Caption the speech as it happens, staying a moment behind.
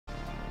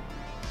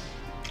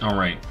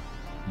Alright,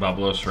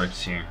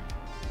 BobalosRex here.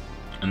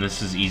 And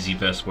this is easy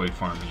Vespoid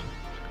farming.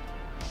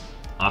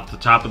 Off the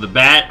top of the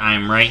bat,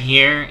 I'm right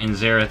here in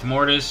Zareth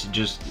Mortis,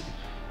 just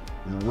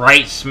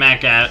right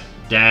smack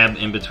dab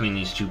in between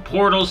these two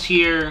portals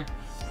here,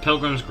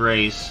 Pilgrim's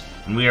Grace,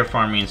 and we are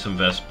farming some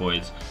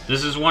Vespoids.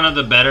 This is one of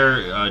the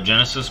better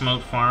Genesis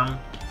mode farm,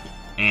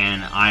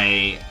 and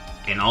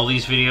in all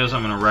these videos,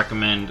 I'm going to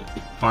recommend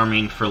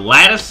farming for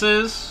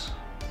Lattices.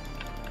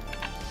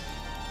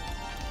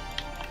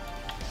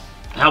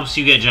 Helps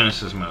you get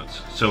Genesis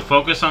modes. So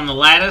focus on the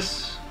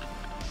lattice,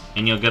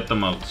 and you'll get the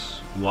motes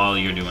while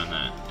you're doing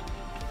that.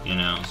 You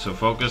know, so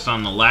focus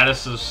on the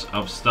lattices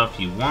of stuff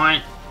you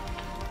want,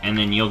 and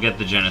then you'll get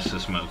the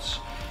Genesis modes.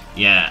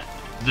 Yeah,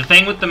 the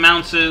thing with the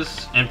mounts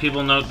is, and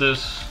people note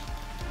this,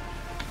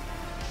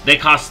 they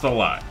cost a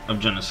lot of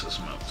Genesis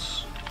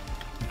modes.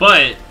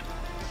 But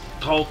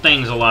the whole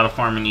thing's a lot of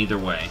farming either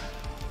way.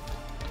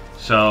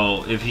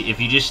 So if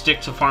you just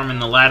stick to farming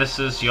the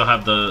lattices, you'll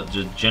have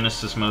the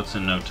Genesis modes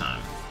in no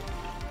time.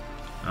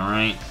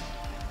 Alright.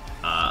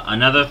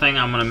 Another thing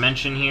I'm going to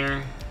mention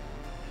here.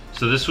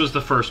 So this was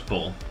the first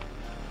pull.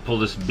 Pull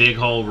this big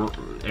whole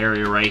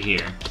area right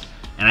here.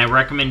 And I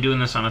recommend doing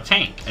this on a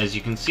tank. As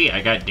you can see,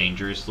 I got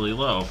dangerously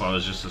low. If I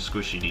was just a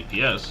squishy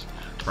DPS,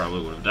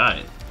 probably would have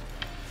died.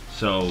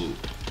 So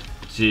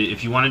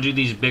if you want to do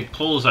these big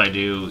pulls I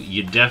do,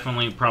 you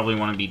definitely probably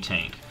want to be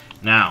tank.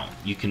 Now,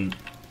 if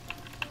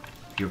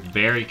you're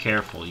very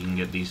careful, you can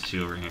get these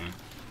two over here.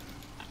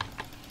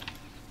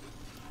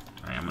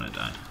 Alright, I'm gonna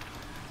die.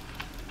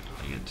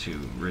 I get too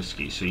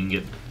risky. So you can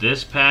get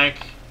this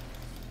pack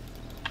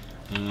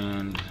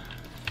and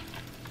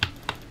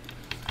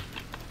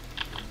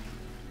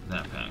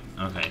that pack.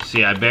 Okay,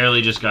 see, I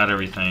barely just got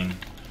everything.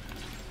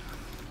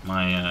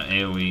 My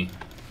AoE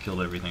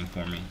killed everything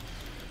for me.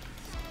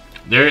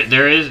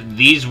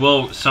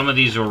 Some of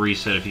these will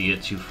reset if you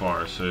get too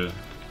far, so you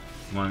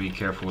want to be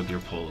careful with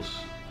your pulls.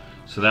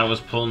 So that was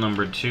pull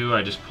number 2.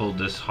 I just pulled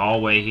this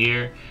hallway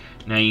here.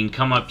 Now you can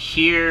come up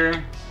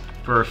here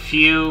for a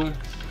few.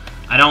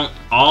 I don't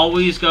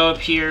always go up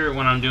here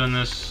when I'm doing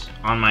this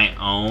on my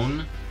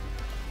own,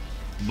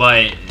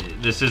 but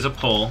this is a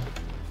pull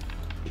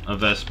of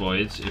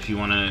Vespoids if you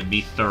want to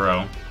be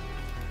thorough.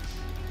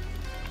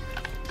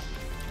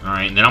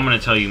 Alright, then I'm going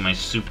to tell you my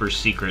super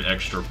secret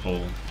extra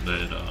pull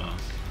that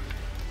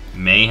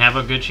may have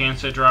a good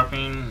chance at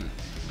dropping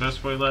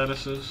Vespoid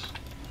lattices,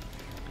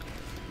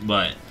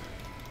 but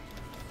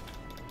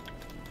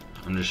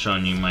I'm just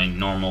showing you my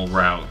normal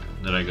route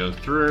that I go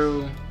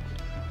through.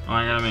 Oh,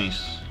 I got a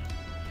mace.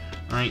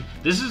 Alright,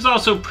 this is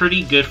also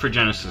pretty good for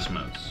Genesis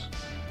modes.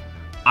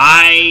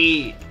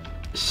 I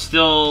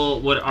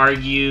still would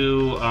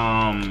argue,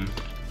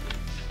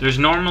 there's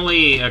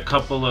normally a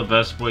couple of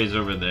Vespoids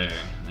over there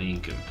that you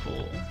can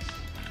pull,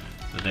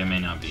 but they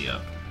may not be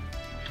up.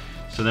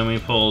 So then we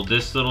pull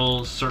this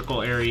little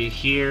circle area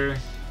here,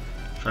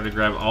 try to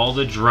grab all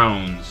the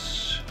drones.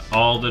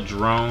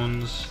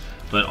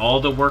 But all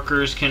the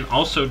workers can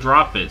also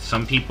drop it.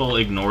 Some people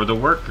ignore the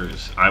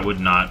workers. I would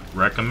not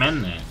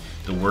recommend that.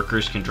 The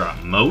workers can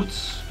drop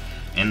motes,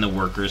 and the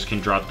workers can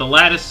drop the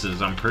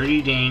lattices. I'm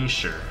pretty dang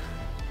sure.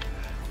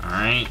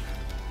 Alright.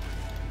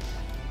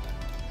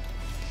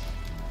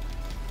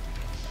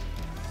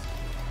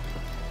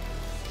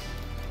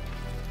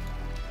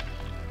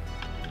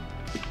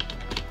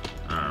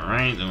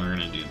 Alright, then we're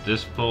gonna do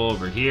this pull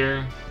over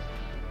here.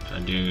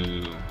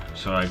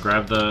 So I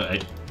grab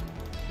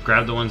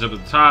the ones up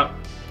at the top.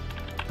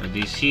 Grab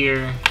these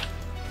here.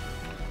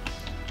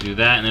 Do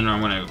that, and then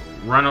I'm gonna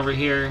run over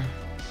here.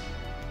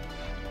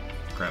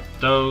 Grab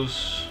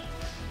those.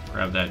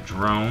 Grab that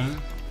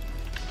drone.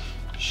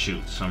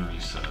 Shoot, some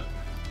reset.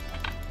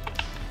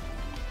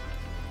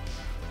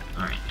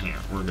 Alright, here,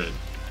 we're good.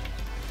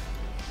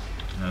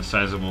 And a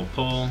sizable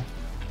pull.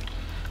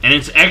 And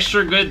it's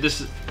extra good.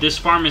 This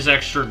farm is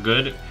extra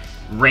good.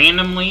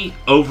 Randomly,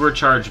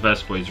 overcharged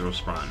Vespoids will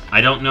spawn. I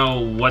don't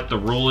know what the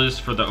rule is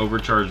for the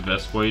overcharged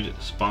Vespoid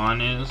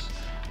spawn is,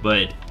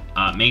 but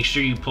make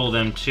sure you pull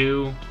them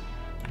too.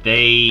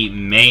 They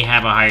may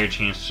have a higher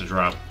chance to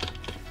drop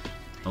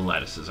the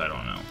lattices, I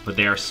don't know. But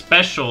they are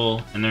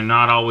special, and they're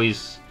not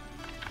always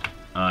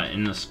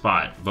in the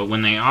spot. But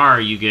when they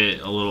are, you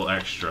get a little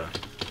extra.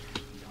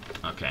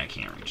 Okay, I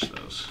can't reach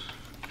those.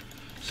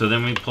 So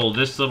then we pull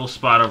this little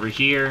spot over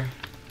here.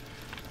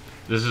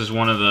 This is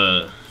one of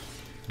the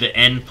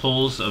end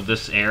pulls of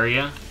this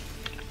area.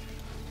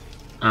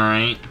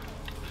 Alright.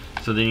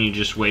 So then you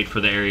just wait for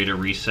the area to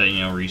reset, you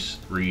know,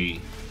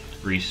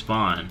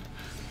 respawn.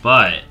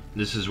 But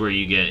this is where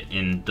you get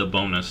in the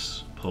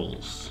bonus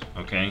pulls.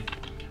 Okay?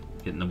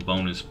 Getting the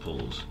bonus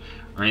pulls.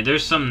 Alright,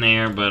 there's some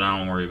there, but I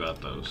don't worry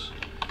about those.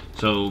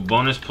 So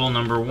bonus pull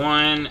number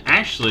 1.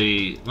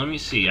 Actually, let me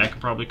see. I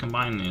could probably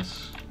combine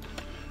this.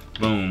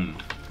 Boom.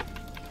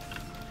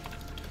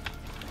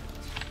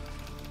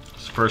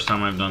 First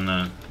time I've done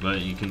that,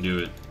 but you can do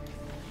it.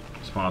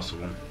 It's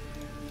possible.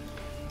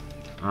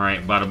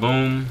 Alright, bada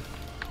boom.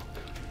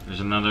 There's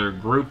another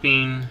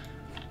grouping.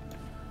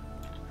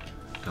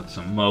 Got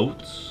some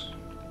motes.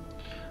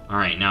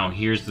 Alright, now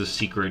here's the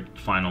secret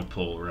final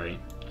pull, right?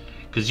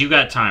 Because you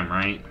got time,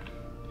 right?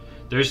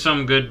 There's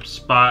some good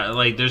spot,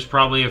 like there's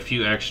probably a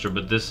few extra,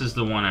 but this is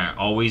the one I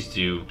always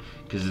do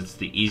because it's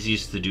the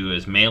easiest to do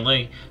as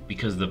melee,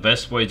 because the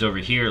Vespoids over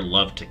here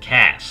love to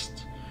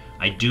cast.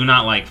 I do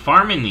not like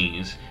farming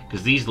these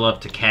because these love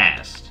to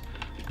cast.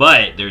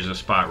 But there's a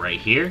spot right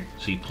here,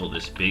 so you pull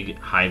this big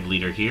hive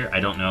leader here.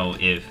 I don't know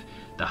if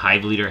the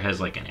hive leader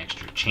has like an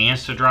extra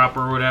chance to drop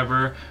or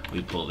whatever.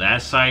 We pull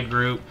that side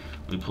group,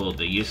 we pull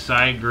these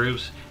side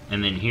groups,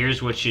 and then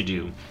here's what you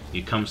do.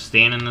 You come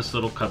stand in this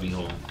little cubby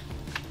hole.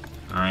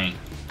 Alright,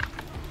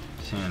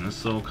 stand in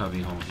this little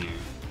cubby hole here.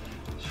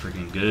 It's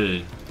freaking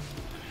good.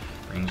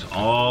 Brings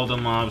all the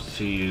mobs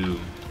to you.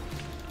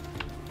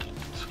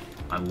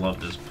 I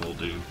love this pull,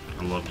 dude.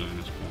 I love doing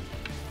this pull.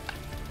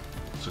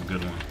 It's a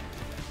good one.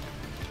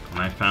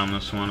 When I found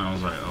this one, I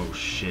was like, oh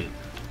shit.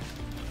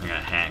 I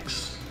got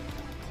hacks.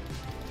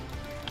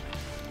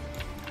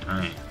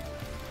 Alright.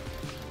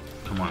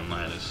 Come on,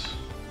 Lattice.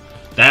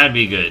 That'd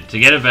be good. To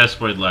get a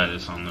Vespoid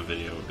Lattice on the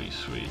video would be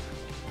sweet.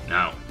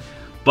 No.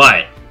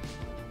 But,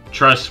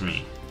 trust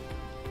me.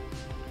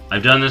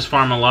 I've done this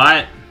farm a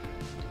lot.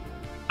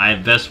 I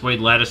have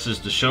Vespoid Lattices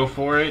to show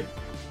for it.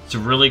 It's a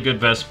really good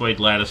Vespoid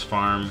Lattice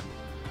farm.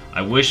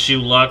 I wish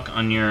you luck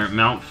on your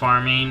mount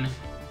farming.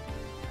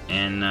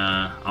 And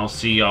I'll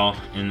see y'all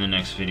in the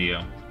next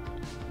video.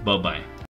 Bye-bye.